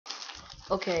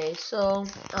Okay, so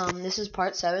this is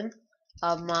part 7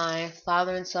 of my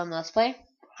father and son let's play,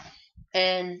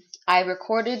 and I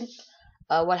recorded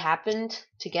what happened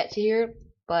to get to here,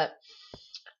 but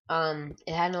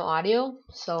it had no audio,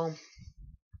 so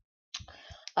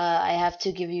I have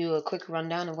to give you a quick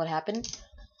rundown of what happened.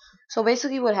 So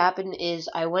basically, what happened is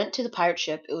I went to the pirate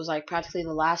ship. It was like practically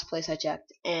the last place I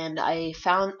checked, and I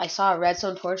saw a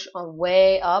redstone torch on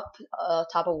way up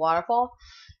top of waterfall.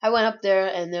 I went up there,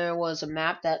 and there was a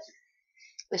map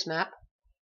this map.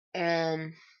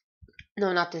 And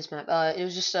no, not this map. It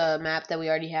was just a map that we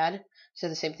already had. So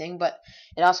the same thing, but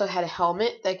it also had a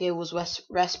helmet that gave was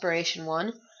respiration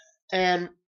 1. And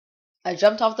I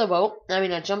jumped off the boat.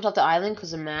 I jumped off the island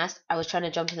because the mast. I was trying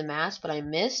to jump to the mast, but I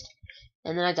missed,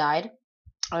 and then I died.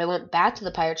 I went back to the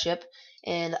pirate ship,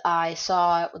 and I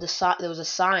saw there was a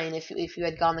sign. If you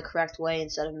had gone the correct way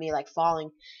instead of me like falling,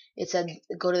 it said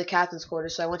go to the captain's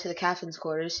quarters. So I went to the captain's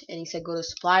quarters, and he said go to the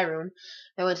supply room.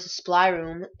 I went to the supply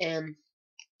room, and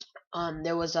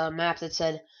there was a map that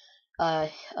said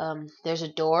there's a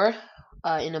door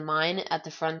in a mine at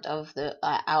the front of the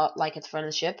out like at the front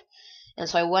of the ship. And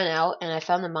so I went out and I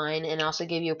found the mine, and also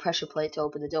gave you a pressure plate to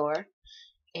open the door.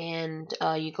 And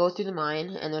you go through the mine,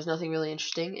 and there's nothing really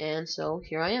interesting, and so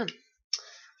here I am.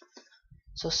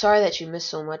 So sorry that you missed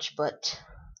so much, but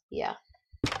yeah.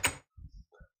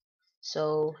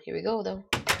 So here we go, though.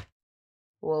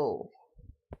 Whoa.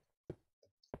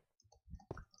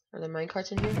 Are there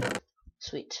minecarts in here?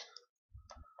 Sweet.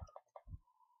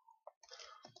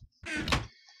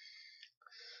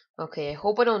 Okay, I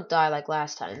hope I don't die like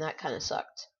last time. That kind of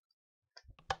sucked.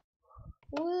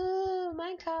 Woo,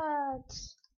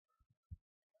 minecarts!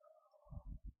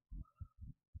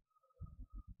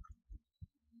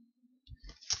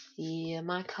 Yeah,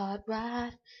 minecart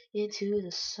right into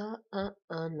the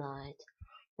sunlight.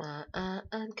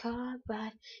 Minecart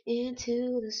right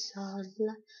into the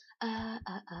sunlight. Ah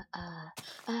ah ah ah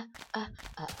ah ah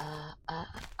ah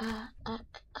ah ah ah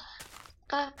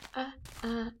ah ah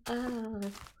ah ah.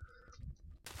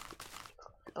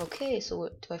 Okay, so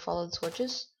do I follow the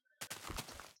torches?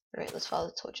 Alright, let's follow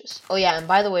the torches. Oh yeah, and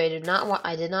by the way, I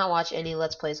did not watch any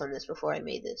Let's Plays on this before I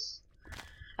made this.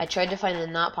 I tried to find a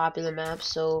not popular map,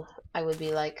 so I would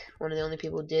be like one of the only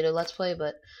people who did a Let's Play,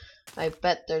 but I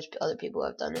bet there's other people who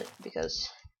have done it, because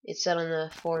it said on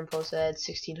the forum post that it had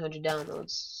 1,600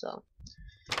 downloads, so.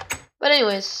 But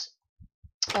anyways,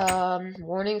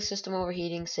 warning, system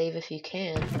overheating, save if you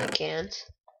can. I can't,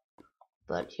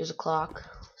 but here's a clock,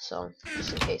 so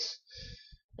just in case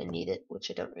I need it,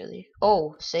 which I don't really.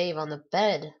 Oh, save on the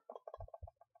bed.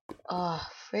 Oh,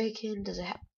 freaking, does it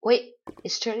wait,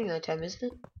 it's turning nighttime, isn't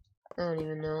it? I don't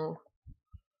even know.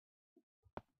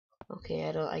 Okay,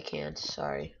 I can't,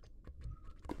 sorry.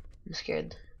 I'm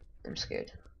scared. I'm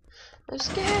scared. I'm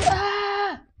scared!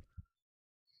 Ah!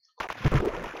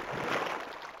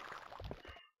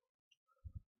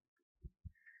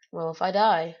 Well, if I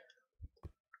die,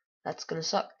 that's gonna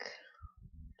suck.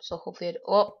 So hopefully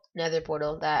oh, nether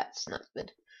portal, that's not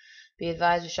good. Be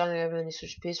advised, we strongly recommend you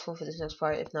switch to peaceful for this next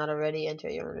part. If not already, enter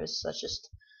your own risk. Let's just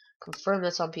confirm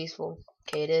that's on peaceful.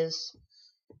 Okay, it is.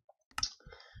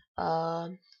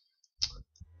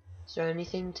 Is there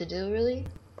anything to do, really?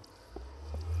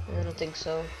 I don't think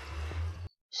so.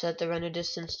 Set the render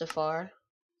distance to far.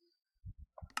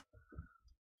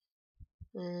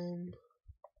 And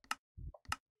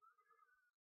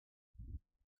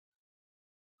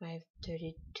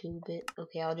 532-bit.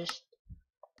 Okay, I'm just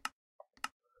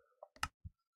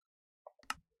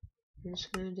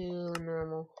gonna do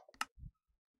normal.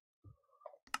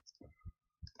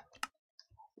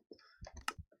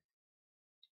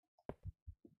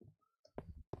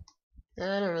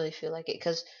 I don't really feel like it,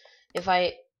 because if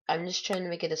I'm just trying to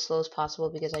make it as slow as possible,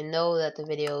 because I know that the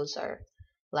videos are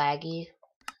laggy,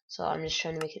 so I'm just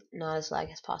trying to make it not as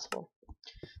laggy as possible.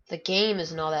 The game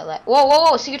isn't all that lag. Whoa, whoa,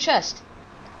 whoa! Secret chest!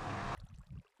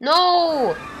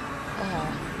 No!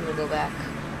 I'm gonna go back.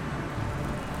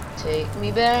 Take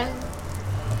me back.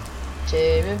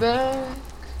 Take me back.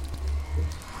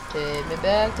 Take me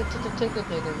back. Take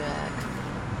me back.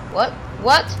 What?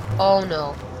 What? Oh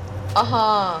no.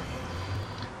 Aha!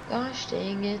 Gosh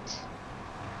dang it.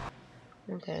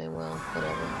 Okay, well,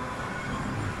 whatever.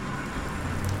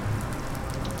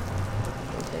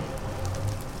 Okay.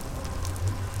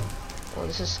 Oh,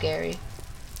 this is scary.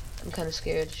 I'm kind of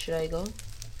scared. Should I go?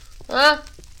 Ah!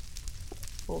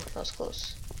 Oh, that was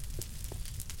close.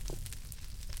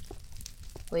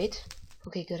 Wait.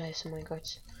 Okay, good. I have some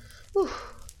minecarts. Whew.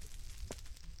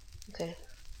 Okay.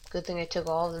 Good thing I took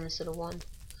all of them instead of one.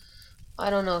 I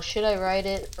don't know. Should I ride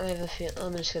it? I have a feel.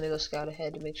 I'm just gonna go scout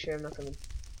ahead to make sure I'm not gonna.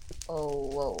 Oh,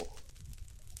 whoa.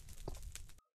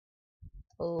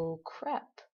 Oh crap.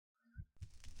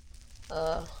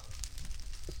 I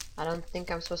don't think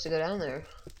I'm supposed to go down there.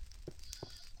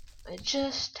 I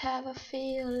just have a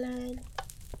feeling.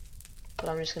 But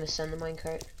I'm just gonna send the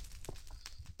minecart.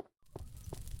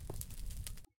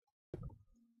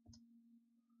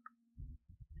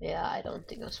 Yeah, I don't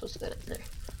think I'm supposed to go down there.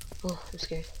 Oh, I'm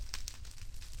scared.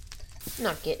 I'm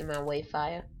not getting my way,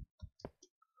 fire.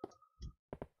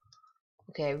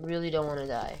 Okay, I really don't want to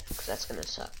die, because that's gonna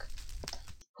suck.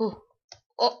 Whew.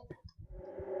 Oh!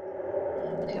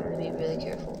 Okay, I'm gonna be really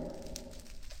careful.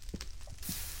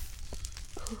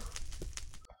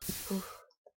 Whew.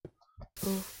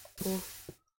 Whew. Whew.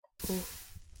 Whew.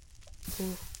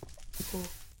 Whew. Whew.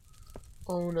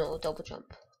 Oh no, double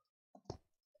jump.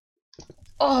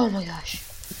 Oh my gosh.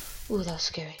 Ooh, that was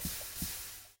scary.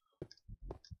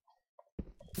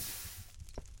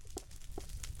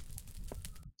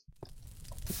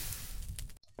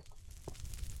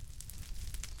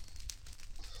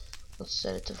 Let's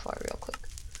set it to fire real quick.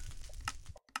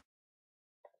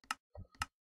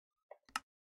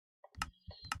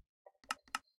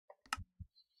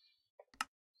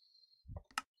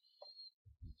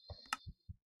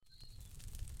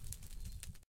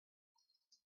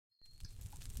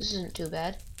 This isn't too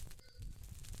bad.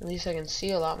 At least I can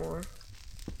see a lot more.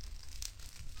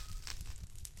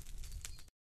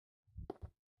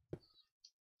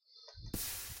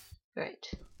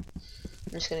 Right.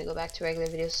 I'm just gonna go back to regular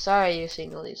videos. Sorry you're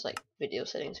seeing all these like video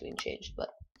settings being changed, but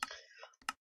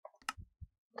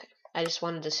okay. I just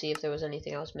wanted to see if there was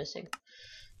anything I was missing.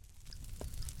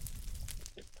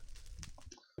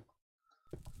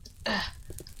 Ah.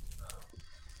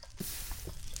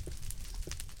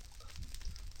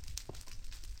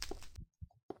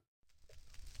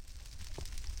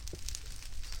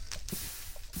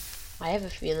 I have a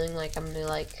feeling like I'm gonna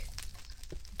like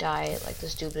die like the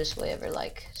stupidest way ever,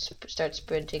 like start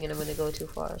sprinting and I'm gonna go too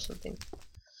far or something.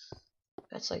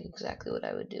 That's like exactly what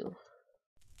I would do.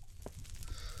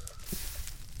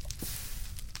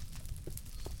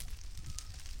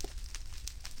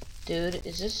 Dude,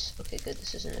 is this okay? Good,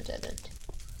 this isn't a dead end.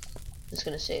 I'm just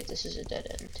gonna say this is a dead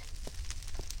end.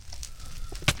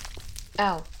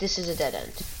 Ow, this is a dead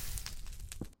end.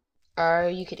 Are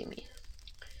you kidding me?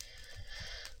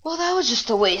 Well, that was just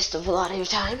a waste of a lot of your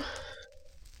time.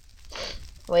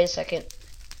 Wait a second.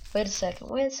 Wait a second.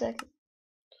 Wait a second.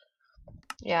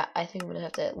 Yeah, I think I'm gonna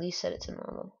have to at least set it to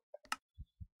normal.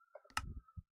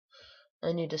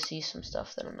 I need to see some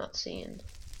stuff that I'm not seeing.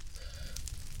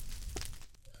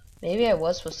 Maybe I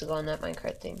was supposed to go on that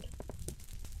minecart thing.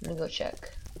 I'm gonna go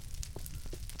check.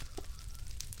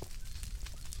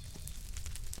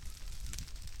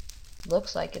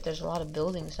 Looks like it. There's a lot of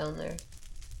buildings down there.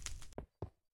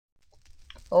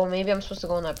 Oh, maybe I'm supposed to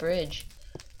go on that bridge.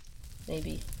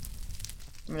 Maybe.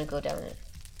 I'm gonna go down it.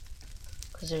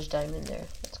 Because there's diamond there.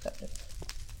 That's got it.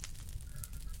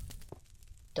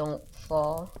 Don't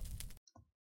fall.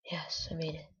 Yes, I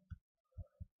made it.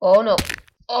 Oh no.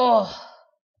 Oh,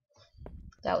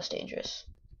 that was dangerous.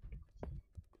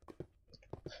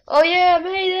 Oh yeah, I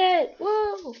made it!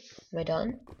 Woo! Am I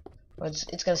done? Or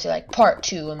it's gonna say like part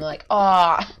 2. I'm like,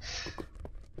 ah.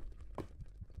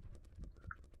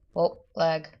 Oh,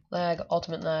 lag, lag,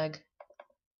 ultimate lag.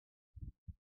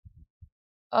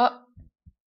 Up,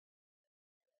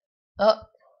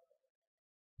 up.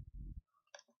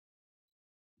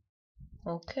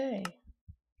 Okay.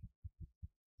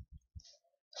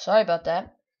 Sorry about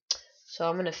that. So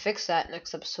I'm gonna fix that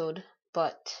next episode.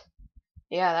 But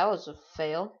yeah, that was a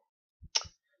fail.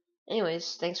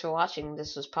 Anyways, thanks for watching.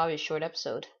 This was probably a short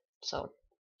episode. So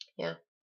yeah.